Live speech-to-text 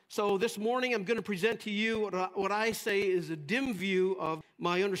So this morning I'm going to present to you what I say is a dim view of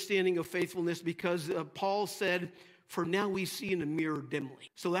my understanding of faithfulness, because Paul said, for now we see in a mirror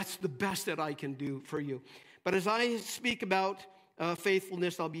dimly. So that's the best that I can do for you. But as I speak about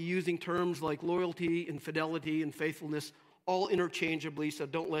faithfulness, I'll be using terms like loyalty and fidelity and faithfulness all interchangeably, so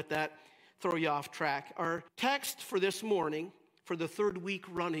don't let that throw you off track. Our text for this morning, for the third week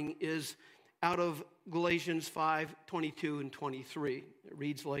running, is out of Galatians 5:22 and 23. It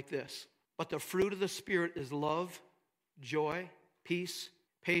reads like this: But the fruit of the Spirit is love, joy, peace,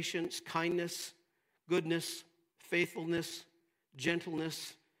 patience, kindness, goodness, faithfulness,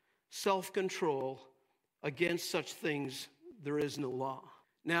 gentleness, self-control. Against such things there is no law.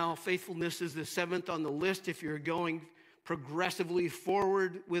 Now, faithfulness is the seventh on the list if you're going progressively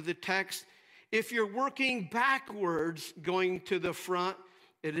forward with the text. If you're working backwards, going to the front,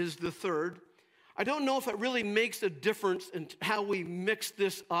 it is the third. I don't know if it really makes a difference in how we mix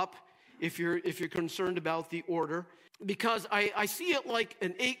this up if you're concerned about the order, because I see it like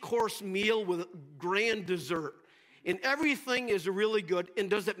an 8-course meal with grand dessert. And everything is really good. And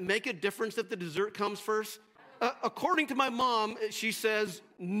does it make a difference if the dessert comes first? According to my mom, she says,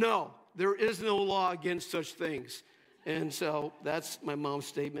 no, there is no law against such things. And so that's my mom's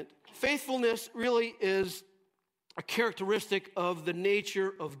statement. Faithfulness really is a characteristic of the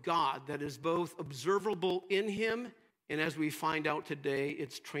nature of God that is both observable in him, and as we find out today,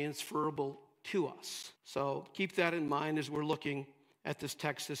 it's transferable to us. So keep that in mind as we're looking at this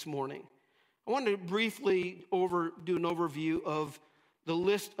text this morning. I want to briefly do an overview of the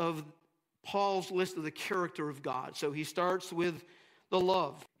list of Paul's list of the character of God. So he starts with the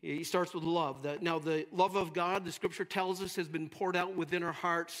love. He starts with love. Now, the love of God, the scripture tells us, has been poured out within our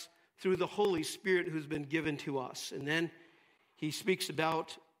hearts through the Holy Spirit who's been given to us. And then he speaks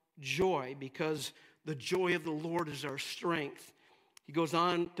about joy, because the joy of the Lord is our strength. He goes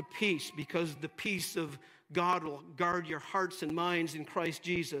on to peace, because the peace of God will guard your hearts and minds in Christ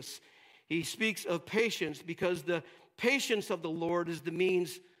Jesus. He speaks of patience, because the patience of the Lord is the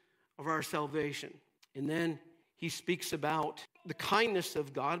means of our salvation. And then he speaks about the kindness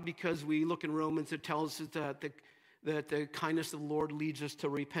of God, because we look in Romans, it tells us that the kindness of the Lord leads us to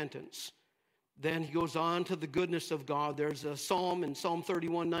repentance. Then he goes on to the goodness of God. There's a psalm in Psalm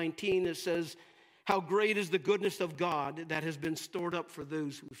 31:19 that says, how great is the goodness of God that has been stored up for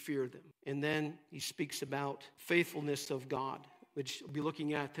those who fear them. And then he speaks about faithfulness of God, which we'll be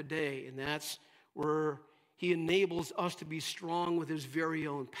looking at today, and that's where he enables us to be strong with his very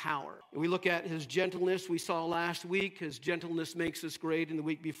own power. And we look at his gentleness. We saw last week his gentleness makes us great, and the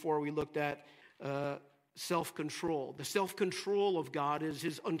week before we looked at self-control. The self-control of God is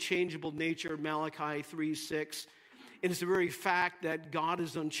his unchangeable nature, Malachi 3:6. And it's the very fact that God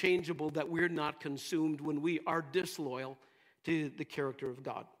is unchangeable that we're not consumed when we are disloyal to the character of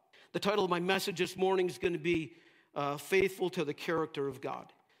God. The title of my message this morning is going to be faithful to the character of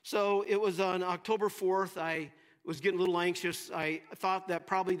God. So it was on October 4th. I was getting a little anxious. I thought that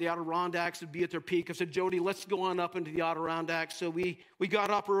probably the Adirondacks would be at their peak. I said, Jody, let's go on up into the Adirondacks. So we got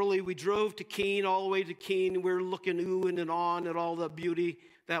up early. We drove to Keene, all the way to Keene. We were looking oohing and on at all the beauty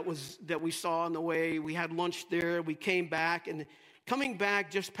that we saw on the way. We had lunch there. We came back, and coming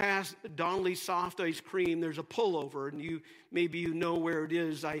back just past Donnelly's Soft Ice Cream, there's a pullover, and maybe you know where it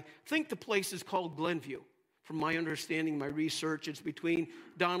is. I think the place is called Glenview. From my understanding, my research, it's between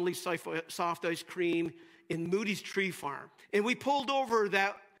Donnelly's Soft Ice Cream and Moody's Tree Farm. And we pulled over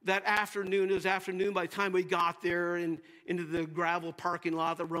that afternoon. It was afternoon by the time we got there and into the gravel parking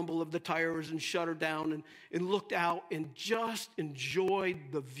lot, the rumble of the tires, and shut her down and looked out and just enjoyed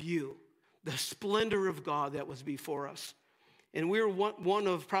the view, the splendor of God that was before us. And we were one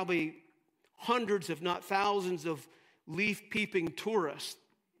of probably hundreds, if not thousands, of leaf-peeping tourists.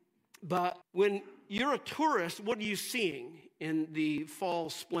 But when you're a tourist, what are you seeing in the fall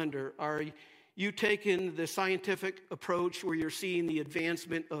splendor? Are you taking the scientific approach where you're seeing the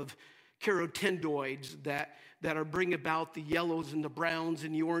advancement of carotenoids that are bring about the yellows and the browns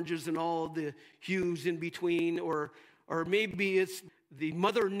and the oranges and all the hues in between? Or maybe it's the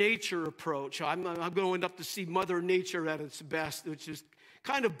Mother Nature approach. I'm going up to see Mother Nature at its best, which is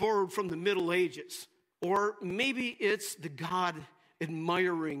kind of borrowed from the Middle Ages. Or maybe it's the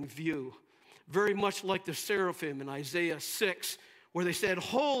God-admiring view, very much like the seraphim in Isaiah 6, where they said,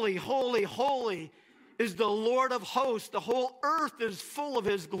 holy, holy, holy is the Lord of hosts. The whole earth is full of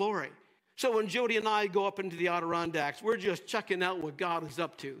his glory. So when Jody and I go up into the Adirondacks, we're just checking out what God is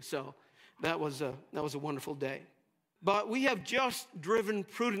up to. So that was a wonderful day. But we have just driven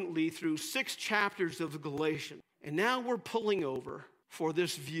prudently through 6 chapters of Galatians. And now we're pulling over for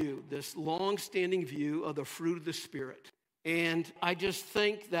this view, this long-standing view of the fruit of the Spirit. And I just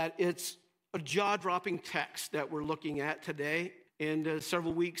think that it's a jaw-dropping text that we're looking at today and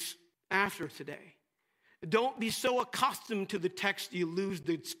several weeks after today. Don't be so accustomed to the text you lose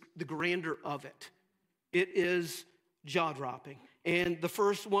the grandeur of it. It is jaw-dropping. And the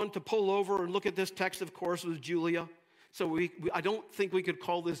first one to pull over and look at this text, of course, was Julia. So I don't think we could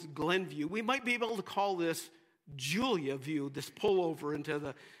call this Glenn view. We might be able to call this Julia view, this pull over into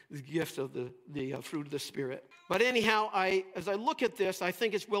the gift of the fruit of the Spirit. But anyhow, as I look at this, I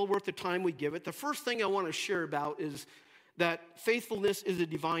think it's well worth the time we give it. The first thing I want to share about is that faithfulness is a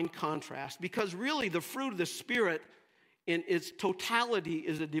divine contrast, because really the fruit of the Spirit in its totality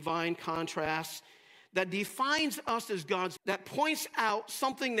is a divine contrast that defines us as God's, that points out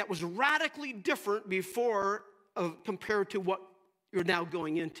something that was radically different before compared to what you're now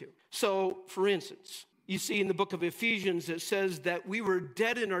going into. So, for instance, you see in the book of Ephesians, it says that we were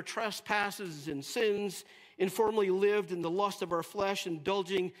dead in our trespasses and sins, and formerly lived in the lust of our flesh,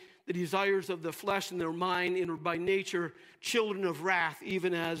 indulging the desires of the flesh and their mind, and were by nature children of wrath,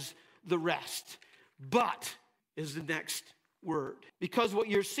 even as the rest. But is the next word. Because what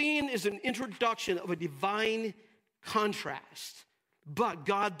you're seeing is an introduction of a divine contrast. But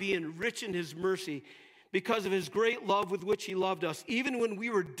God, being rich in his mercy, because of his great love with which he loved us, even when we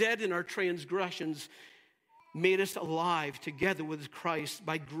were dead in our transgressions, made us alive together with Christ.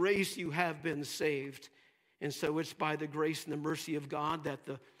 By grace you have been saved. And so it's by the grace and the mercy of God that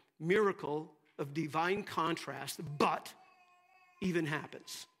the miracle of divine contrast, but even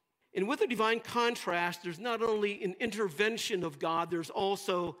happens. And with the divine contrast, there's not only an intervention of God, there's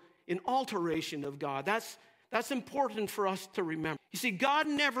also an alteration of God. That's important for us to remember. You see, God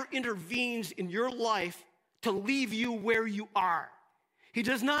never intervenes in your life to leave you where you are. He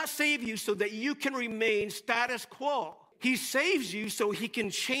does not save you so that you can remain status quo. He saves you so he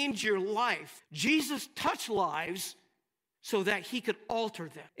can change your life. Jesus touched lives so that he could alter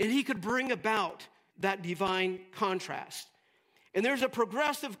them, and he could bring about that divine contrast. And there's a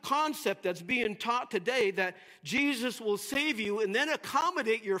progressive concept that's being taught today that Jesus will save you and then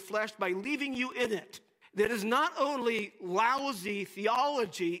accommodate your flesh by leaving you in it. That is not only lousy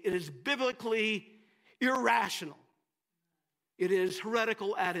theology, it is biblically irrational. It is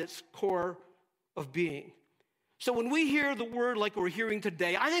heretical at its core of being. So when we hear the word like we're hearing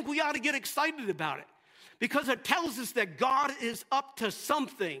today, I think we ought to get excited about it because it tells us that God is up to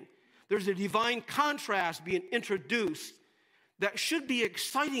something. There's a divine contrast being introduced that should be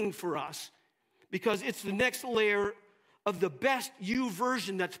exciting for us because it's the next layer of the best you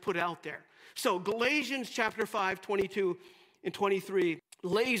version that's put out there. So Galatians chapter 5, 22 and 23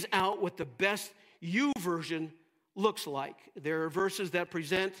 lays out what the best you version looks like. There are verses that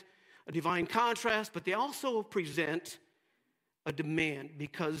present a divine contrast, but they also present a demand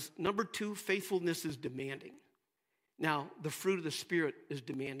because, number two, faithfulness is demanding. Now, the fruit of the Spirit is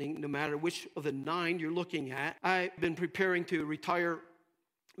demanding, no matter which of the 9 you're looking at. I've been preparing to retire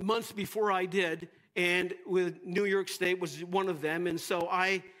months before I did, and with New York State was one of them, and so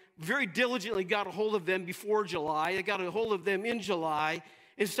I very diligently got a hold of them before July. I got a hold of them in July,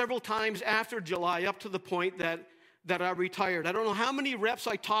 and several times after July, up to the point that I retired. I don't know how many reps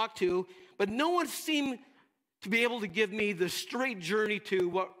I talked to, but no one seemed to be able to give me the straight journey to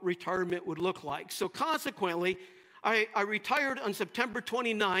what retirement would look like. So consequently, I retired on September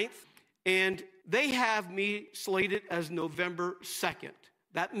 29th, and they have me slated as November 2nd.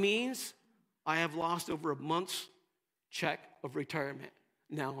 That means I have lost over a month's check of retirement.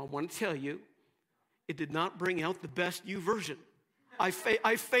 Now, I want to tell you, it did not bring out the best you version. I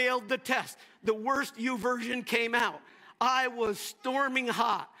failed the test. The worst you version came out. I was storming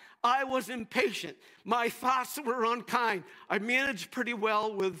hot. I was impatient. My thoughts were unkind. I managed pretty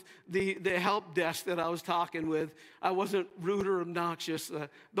well with the help desk that I was talking with. I wasn't rude or obnoxious,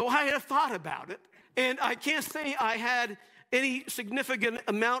 though I had thought about it. And I can't say I had any significant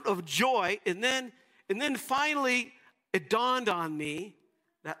amount of joy. And then finally, it dawned on me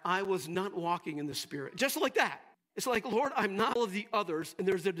that I was not walking in the Spirit. Just like that. It's like, Lord, I'm not all of the others, and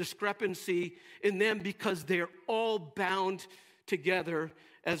there's a discrepancy in them because they're all bound together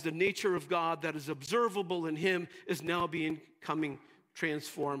as the nature of God that is observable in him is now becoming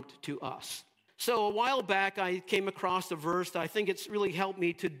transformed to us. So a while back, I came across a verse that I think it's really helped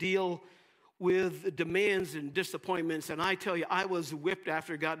me to deal with demands and disappointments, and I tell you, I was whipped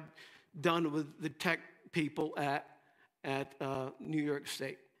after I got done with the tech people at New York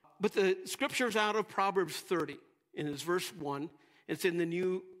State. But the scripture's out of Proverbs 30. In his verse 1, it's in the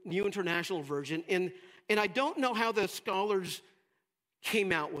New International Version, and I don't know how the scholars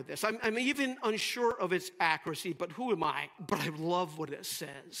came out with this. I'm even unsure of its accuracy, but who am I? But I love what it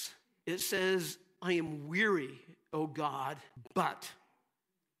says. It says, I am weary oh God, but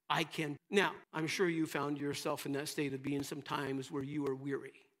I can. Now, I'm sure you found yourself in that state of being some times where you are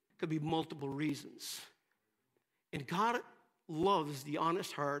weary. Could be multiple reasons. And God loves the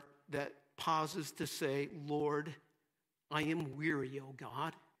honest heart that pauses to say, Lord, I am weary, oh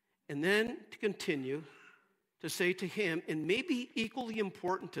God. And then to continue to say to him, and maybe equally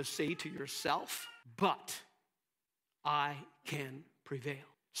important to say to yourself, but I can prevail.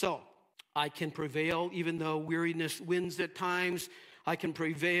 So I can prevail even though weariness wins at times. I can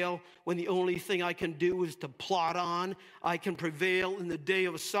prevail when the only thing I can do is to plod on. I can prevail in the day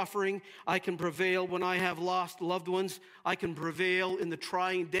of suffering. I can prevail when I have lost loved ones. I can prevail in the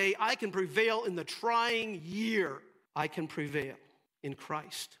trying day. I can prevail in the trying year. I can prevail in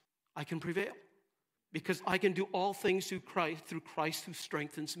Christ. I can prevail because I can do all things through Christ who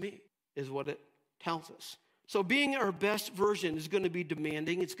strengthens me, is what it tells us. So being our best version is going to be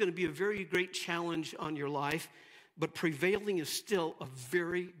demanding. It's going to be a very great challenge on your life. But prevailing is still a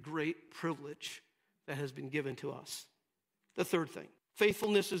very great privilege that has been given to us. The third thing,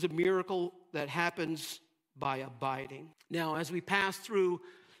 faithfulness is a miracle that happens by abiding. Now, as we pass through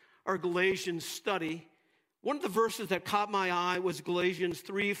our Galatians study, one of the verses that caught my eye was Galatians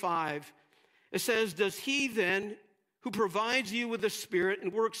 3:5. It says, does he then who provides you with the Spirit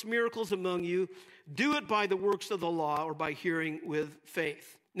and works miracles among you, do it by the works of the law or by hearing with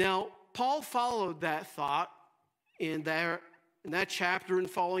faith? Now, Paul followed that thought in that chapter and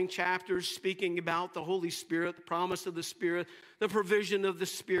following chapters, speaking about the Holy Spirit, the promise of the Spirit, the provision of the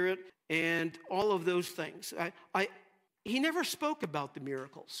Spirit, and all of those things. He never spoke about the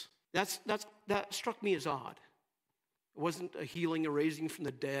miracles. That struck me as odd. It wasn't a healing, a raising from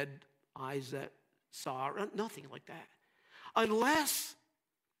the dead, eyes that saw, nothing like that. Unless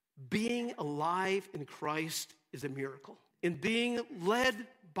being alive in Christ is a miracle. And being led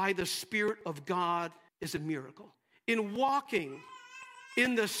by the Spirit of God is a miracle. In walking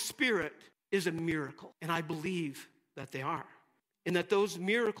in the Spirit is a miracle. And I believe that they are. And that those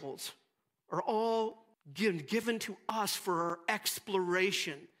miracles are all given to us for our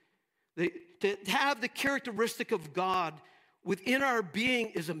exploration. To have the characteristic of God within our being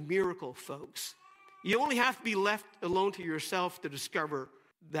is a miracle, folks. You only have to be left alone to yourself to discover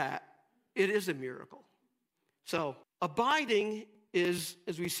that it is a miracle. So abiding is,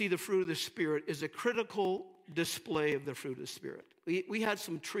 as we see the fruit of the Spirit, is a critical display of the fruit of the Spirit. We had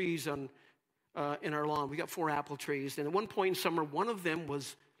some trees in our lawn. We got 4 apple trees. And at one point in summer, one of them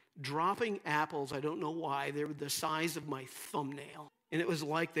was dropping apples. I don't know why. They were the size of my thumbnail. And it was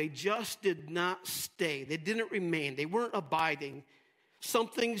like they just did not stay. They didn't remain. They weren't abiding.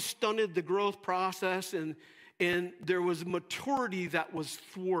 Something stunted the growth process, and there was maturity that was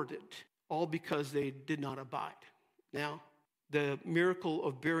thwarted, all because they did not abide. Now, the miracle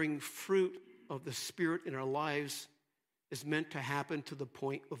of bearing fruit of the Spirit in our lives is meant to happen to the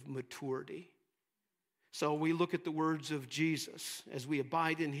point of maturity. So we look at the words of Jesus as we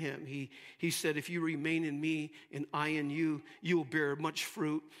abide in him. He said, if you remain in me and I in you, you will bear much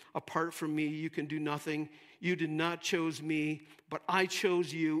fruit. Apart from me, you can do nothing. You did not choose me, but I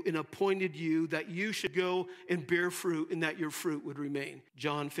chose you and appointed you that you should go and bear fruit and that your fruit would remain.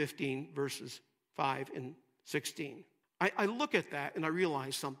 John 15, verses 5 and 16. I look at that and I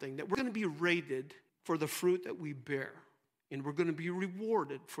realize something, that we're going to be rated for the fruit that we bear. And we're going to be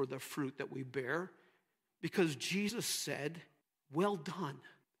rewarded for the fruit that we bear. Because Jesus said, well done,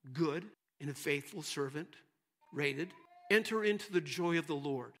 good and a faithful servant, rated. Enter into the joy of the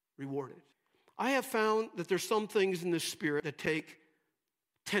Lord, rewarded. I have found that there's some things in the Spirit that take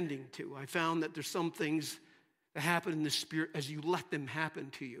tending to. I found that there's some things that happen in the Spirit as you let them happen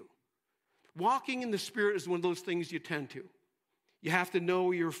to you. Walking in the Spirit is one of those things you tend to. You have to know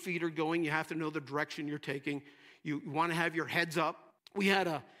where your feet are going. You have to know the direction you're taking. You want to have your heads up. We had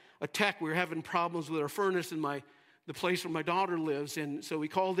a tech. We were having problems with our furnace in the place where my daughter lives. And so we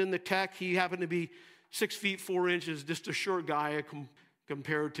called in the tech. He happened to be 6 feet 4 inches, just a short guy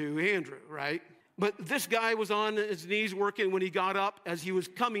compared to Andrew, right? But this guy was on his knees working. When he got up, as he was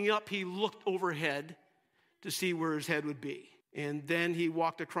coming up, he looked overhead to see where his head would be. And then he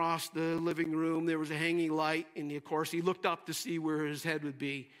walked across the living room. There was a hanging light. And of course, he looked up to see where his head would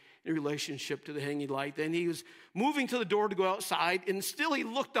be in relationship to the hanging light. Then he was moving to the door to go outside, and still he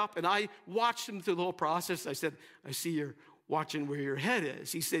looked up, and I watched him through the whole process. I said, I see you're watching where your head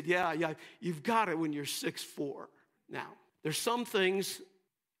is. He said, yeah, you've got it when you're 6'4". Now, there's some things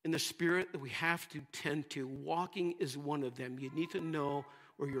in the Spirit that we have to tend to. Walking is one of them. You need to know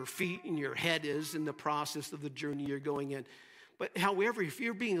where your feet and your head is in the process of the journey you're going in. But however, if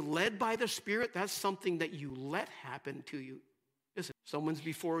you're being led by the Spirit, that's something that you let happen to you. Listen, someone's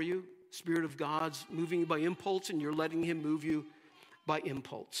before you, Spirit of God's moving you by impulse, and you're letting him move you by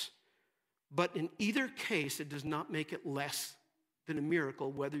impulse. But in either case, it does not make it less than a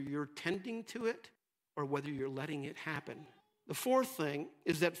miracle, whether you're tending to it or whether you're letting it happen. The fourth thing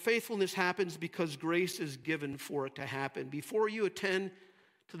is that faithfulness happens because grace is given for it to happen. Before you attend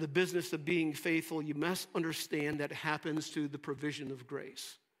to the business of being faithful, you must understand that it happens through the provision of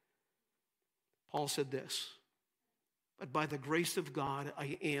grace. Paul said this, "But by the grace of God,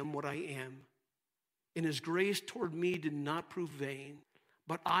 I am what I am. And his grace toward me did not prove vain,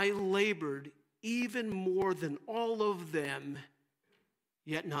 but I labored even more than all of them,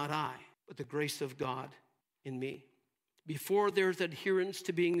 yet not I, but the grace of God in me." Before there's adherence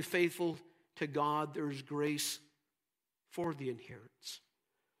to being faithful to God, there's grace for the adherence.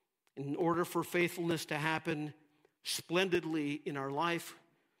 In order for faithfulness to happen splendidly in our life,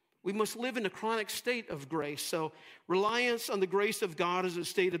 we must live in a chronic state of grace. So reliance on the grace of God is a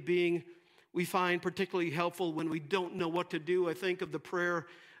state of being we find particularly helpful when we don't know what to do. I think of the prayer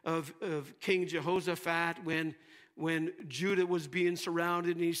of King Jehoshaphat when Judah was being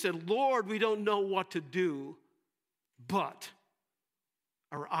surrounded, and he said, "Lord, we don't know what to do, but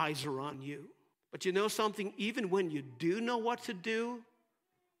our eyes are on you." But you know something? Even when you do know what to do,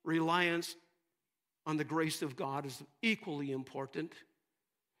 reliance on the grace of God is equally important,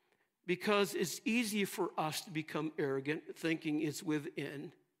 because it's easy for us to become arrogant, thinking it's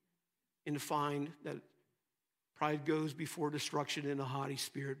within, and find that pride goes before destruction and a haughty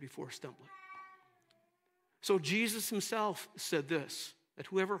spirit before stumbling. So Jesus himself said this, that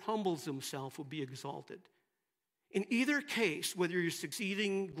whoever humbles himself will be exalted. In either case, whether you're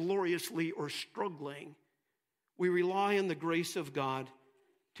succeeding gloriously or struggling, we rely on the grace of God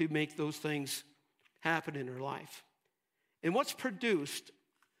to make those things happen in our life. And what's produced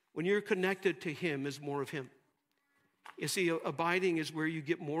when you're connected to him is more of him. You see, abiding is where you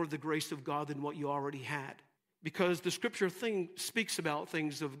get more of the grace of God than what you already had. Because the scripture speaks about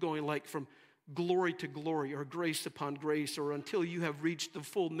things of going like from glory to glory, or grace upon grace, or until you have reached the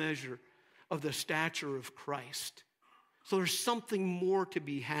full measure of the stature of Christ. So there's something more to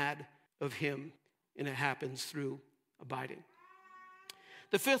be had of him, and it happens through abiding.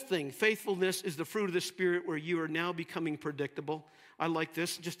 The fifth thing, faithfulness is the fruit of the Spirit, where you are now becoming predictable. I like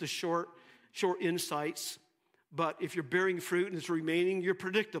this, just a short insights. But if you're bearing fruit and it's remaining, you're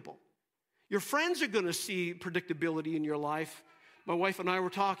predictable. Your friends are going to see predictability in your life. My wife and I were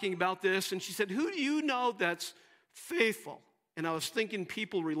talking about this, and she said, "Who do you know that's faithful?" And I was thinking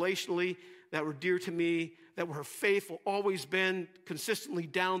people relationally that were dear to me, that were faithful, always been consistently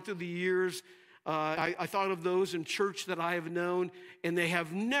down through the years. I thought of those in church that I have known, and they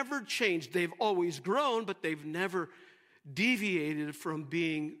have never changed. They've always grown, but they've never deviated from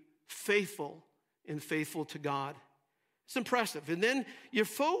being faithful and faithful to God. It's impressive. And then your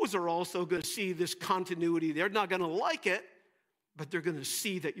foes are also going to see this continuity. They're not going to like it, but they're going to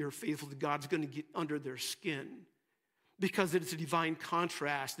see that you're faithful to God. It's going to get under their skin, because it's a divine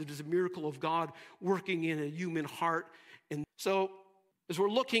contrast. It is a miracle of God working in a human heart. And so as we're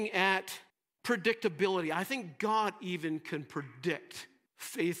looking at predictability, I think God even can predict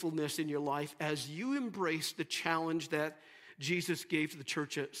faithfulness in your life as you embrace the challenge that Jesus gave to the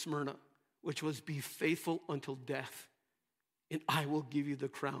church at Smyrna, which was, "Be faithful until death, and I will give you the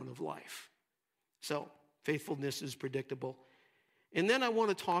crown of life." So faithfulness is predictable. And then I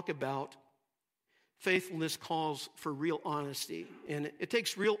want to talk about faithfulness calls for real honesty. And it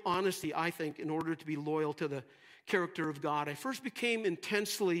takes real honesty, I think, in order to be loyal to the character of God. I first became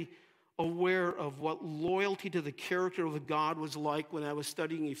intensely aware of what loyalty to the character of God was like when I was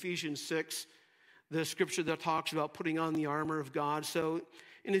studying Ephesians 6, the scripture that talks about putting on the armor of God. So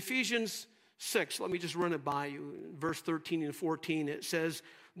in Ephesians 6, let me just run it by you. In verse 13 and 14, it says,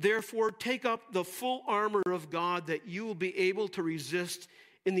 "Therefore take up the full armor of God, that you will be able to resist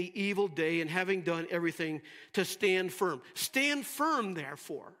in the evil day, and having done everything, to stand firm." Stand firm,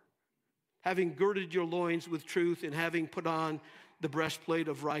 therefore, having girded your loins with truth, and having put on the breastplate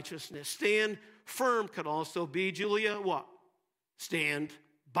of righteousness. Stand firm could also be, Julia, what? Stand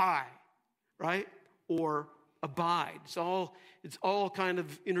by, right? Or abide. It's all kind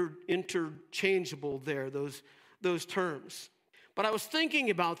of interchangeable there, those terms. But I was thinking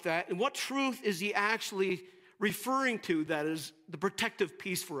about that, and what truth is he actually referring to that is the protective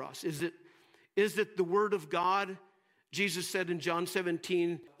piece for us? Is it the word of God? Jesus said in John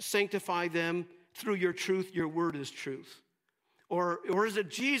 17, "Sanctify them through your truth, your word is truth." Or is it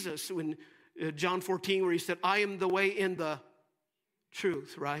Jesus in John 14 where he said, "I am the way and the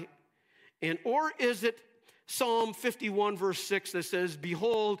truth," right? Or is it Psalm 51 verse 6 that says,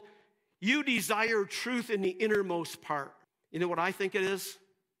 "Behold, you desire truth in the innermost part"? You know what I think it is?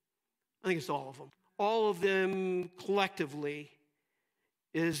 I think it's all of them. All of them collectively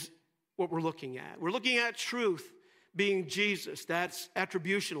is what we're looking at. We're looking at truth being Jesus. That's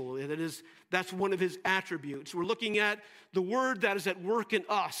attributional. That's one of his attributes. We're looking at the word that is at work in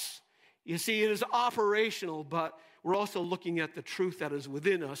us. You see, it is operational, but we're also looking at the truth that is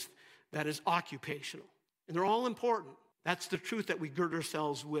within us that is occupational. And they're all important. That's the truth that we gird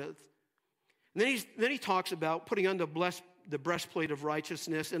ourselves with. And then he talks about putting on the breastplate of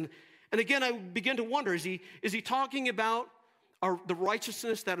righteousness. And again, I begin to wonder, is he talking about the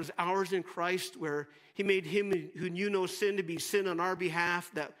righteousness that is ours in Christ, where he made him who knew no sin to be sin on our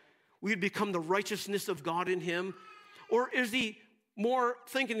behalf, that we would become the righteousness of God in him? Or is he more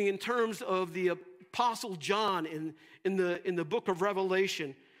thinking in terms of the Apostle John in the book of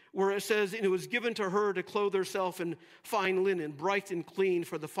Revelation, where it says, and it was given to her to clothe herself in fine linen, bright and clean,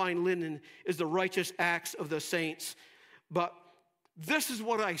 for the fine linen is the righteous acts of the saints. But this is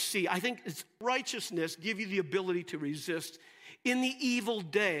what I see. I think it's righteousness give you the ability to resist in the evil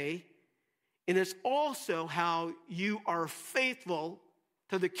day, and it's also how you are faithful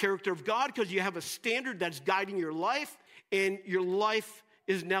to the character of God, because you have a standard that's guiding your life, and your life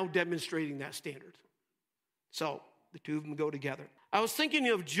is now demonstrating that standard. So the two of them go together. I was thinking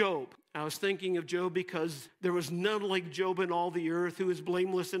of Job. Because there was none like Job in all the earth who is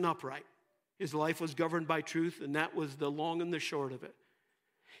blameless and upright. His life was governed by truth, and that was the long and the short of it.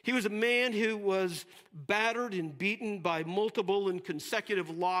 He was a man who was battered and beaten by multiple and consecutive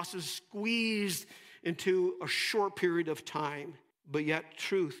losses, squeezed into a short period of time. But yet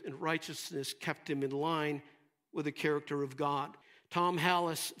truth and righteousness kept him in line with the character of God. Tom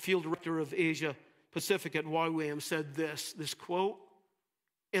Hallis, field director of Asia Pacific at YWAM, said this quote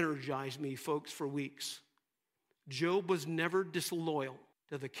energized me, folks, for weeks. Job was never disloyal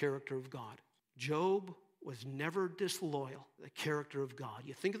to the character of God. Job was never disloyal to the character of God.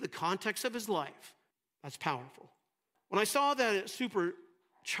 You think of the context of his life, that's powerful. When I saw that, it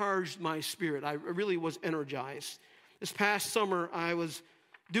supercharged my spirit. I really was energized. This past summer, I was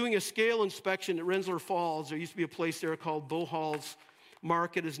doing a scale inspection at Rensselaer Falls. There used to be a place there called Bohal's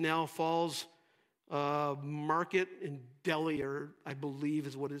Market, is now Falls Market in Delhi, or I believe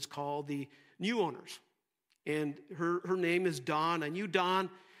is what it's called, the new owners. And her name is Dawn. I knew Dawn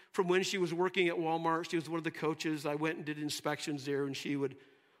from when she was working at Walmart. She was one of the coaches. I went and did inspections there, and she would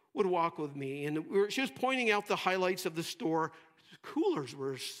walk with me. And she was pointing out the highlights of the store. The coolers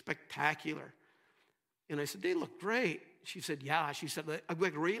were spectacular. And I said, they look great. She said, yeah. She said, I've got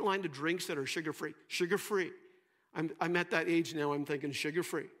a great line of drinks that are sugar-free. Sugar-free. I'm at that age now, I'm thinking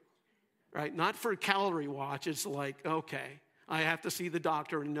sugar-free. Right? Not for calorie watch. It's like, okay, I have to see the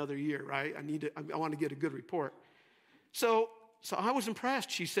doctor in another year, right? I want to get a good report. So I was impressed.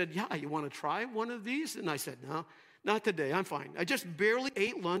 She said, yeah, you want to try one of these? And I said, no, not today. I'm fine. I just barely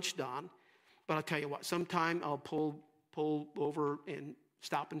ate lunch, Don. But I'll tell you what, sometime I'll pull over and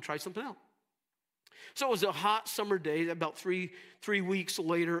stop and try something else. So it was a hot summer day, about three weeks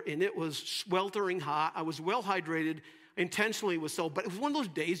later, and it was sweltering hot. I was well hydrated. Intentionally was so, but it was one of those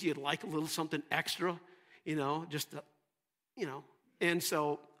days you'd like a little something extra, And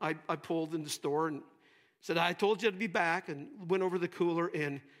so I pulled in the store and said, I told you I'd be back, and went over to the cooler,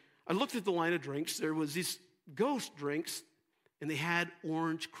 and I looked at the line of drinks. There was these Ghost drinks, and they had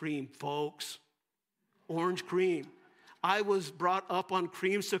orange cream, folks. Orange cream. I was brought up on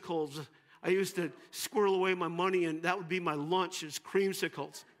creamsicles. I used to squirrel away my money, and that would be my lunch, is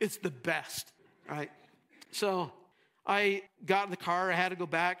creamsicles. It's the best, right? So I got in the car. I had to go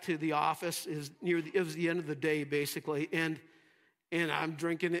back to the office. It was the end of the day, basically, and I'm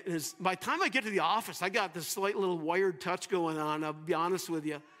drinking it. And by the time I get to the office, I got this slight little wired touch going on, I'll be honest with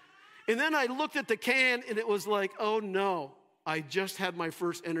you. And then I looked at the can, and it was like, oh, no, I just had my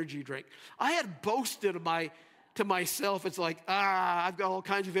first energy drink. I had boasted to myself, it's like, I've got all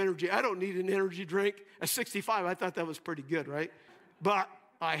kinds of energy. I don't need an energy drink. At 65, I thought that was pretty good, right? But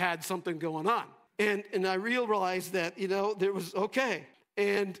I had something going on. And I realized that, there was okay.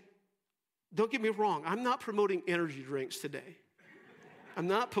 And don't get me wrong, I'm not promoting energy drinks today. I'm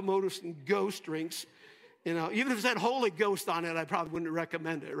not promoting Ghost drinks. Even if it said Holy Ghost on it, I probably wouldn't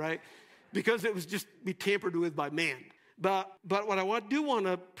recommend it, right? Because it was just be tampered with by man. But what I want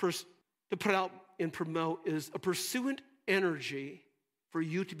to put out and promote is a pursuant energy for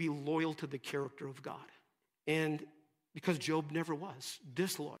you to be loyal to the character of God. And because Job never was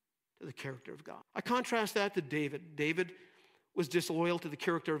disloyal to the character of God. I contrast that to David. David was disloyal to the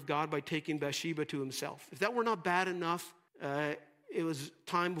character of God by taking Bathsheba to himself. If that were not bad enough, it was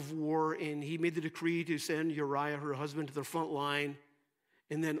time of war, and he made the decree to send Uriah, her husband, to the front line.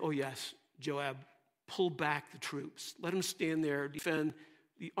 And then, oh yes, Joab, pull back the troops. Let him stand there, defend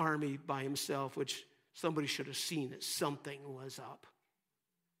the army by himself, which somebody should have seen that something was up.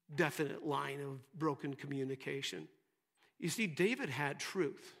 Definite line of broken communication. You see, David had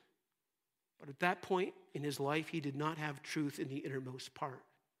truth, but at that point in his life, he did not have truth in the innermost part.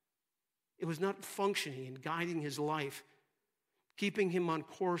 It was not functioning and guiding his life, keeping him on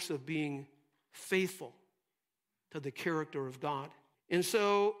course of being faithful to the character of God. And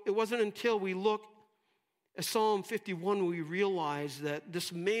so it wasn't until we look at Psalm 51 we realize that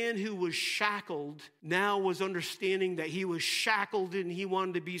this man who was shackled now was understanding that he was shackled and he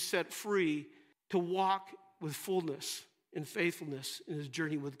wanted to be set free to walk with fullness and faithfulness in his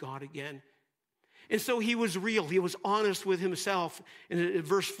journey with God again. And so he was real. He was honest with himself. And in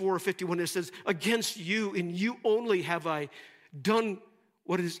verse 4:51 it says, against you and you only have I done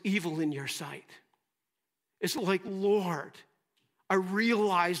what is evil in your sight. It's like, Lord, I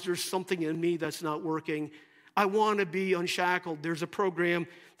realize there's something in me that's not working. I want to be unshackled. There's a program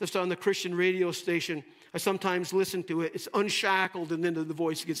that's on the Christian radio station. I sometimes listen to it. It's Unshackled, and then the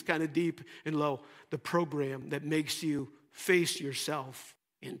voice gets kind of deep and low. The program that makes you face yourself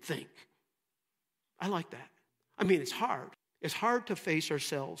and think. I like that. I mean, it's hard. It's hard to face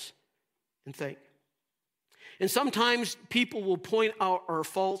ourselves and think. And sometimes people will point out our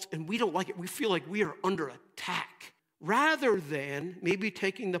faults, and we don't like it. We feel like we are under attack. Rather than maybe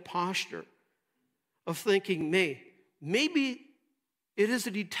taking the posture of thinking, maybe it is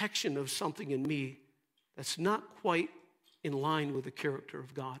a detection of something in me that's not quite in line with the character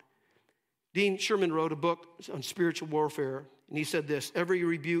of God. Dean Sherman wrote a book on spiritual warfare, and he said this: every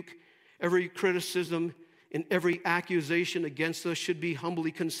rebuke, every criticism, and every accusation against us should be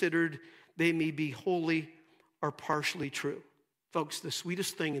humbly considered. They may be wholly or partially true. Folks, the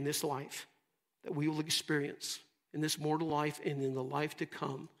sweetest thing in this life that we will experience in this mortal life and in the life to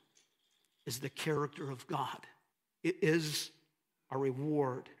come is the character of God. It is a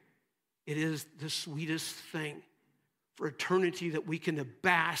reward. It is the sweetest thing for eternity that we can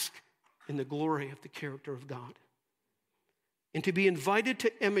bask in the glory of the character of God. And to be invited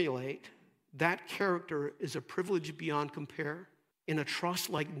to emulate that character is a privilege beyond compare and a trust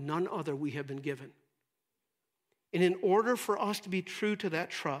like none other we have been given. And in order for us to be true to that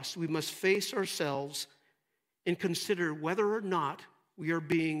trust, we must face ourselves and consider whether or not we are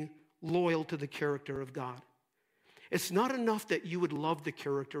being loyal to the character of God. It's not enough that you would love the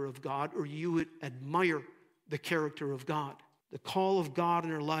character of God or you would admire the character of God. The call of God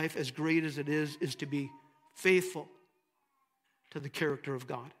in our life, as great as it is to be faithful to the character of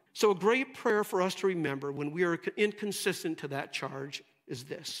God. So a great prayer for us to remember when we are inconsistent to that charge is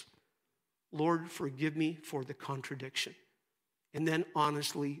this: Lord, forgive me for the contradiction. And then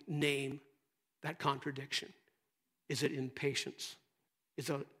honestly name that contradiction. Is it impatience? Is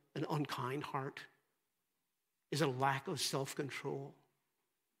it an unkind heart? Is it a lack of self-control?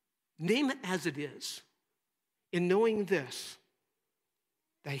 Name it as it is. In knowing this,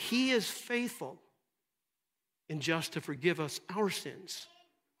 that he is faithful and just to forgive us our sins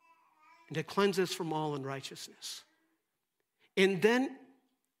and to cleanse us from all unrighteousness. And then,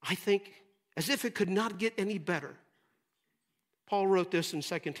 I think, as if it could not get any better, Paul wrote this in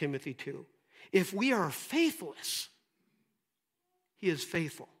 2 Timothy 2. If we are faithless, he is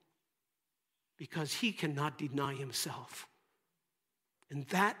faithful because he cannot deny himself. And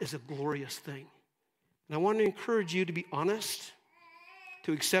that is a glorious thing. And I want to encourage you to be honest,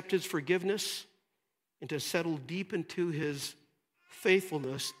 to accept his forgiveness, and to settle deep into his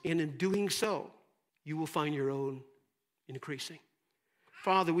faithfulness. And in doing so, you will find your own increasing.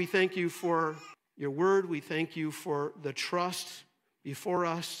 Father, we thank you for your word. We thank you for the trust before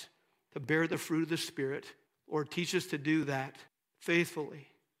us to bear the fruit of the Spirit. Lord, teach us to do that faithfully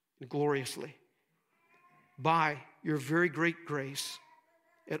and gloriously by your very great grace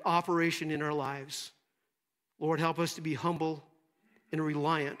at operation in our lives. Lord, help us to be humble and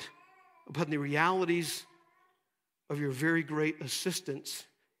reliant upon the realities of your very great assistance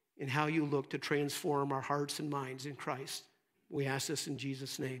in how you look to transform our hearts and minds in Christ. We ask this in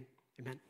Jesus' name. Amen.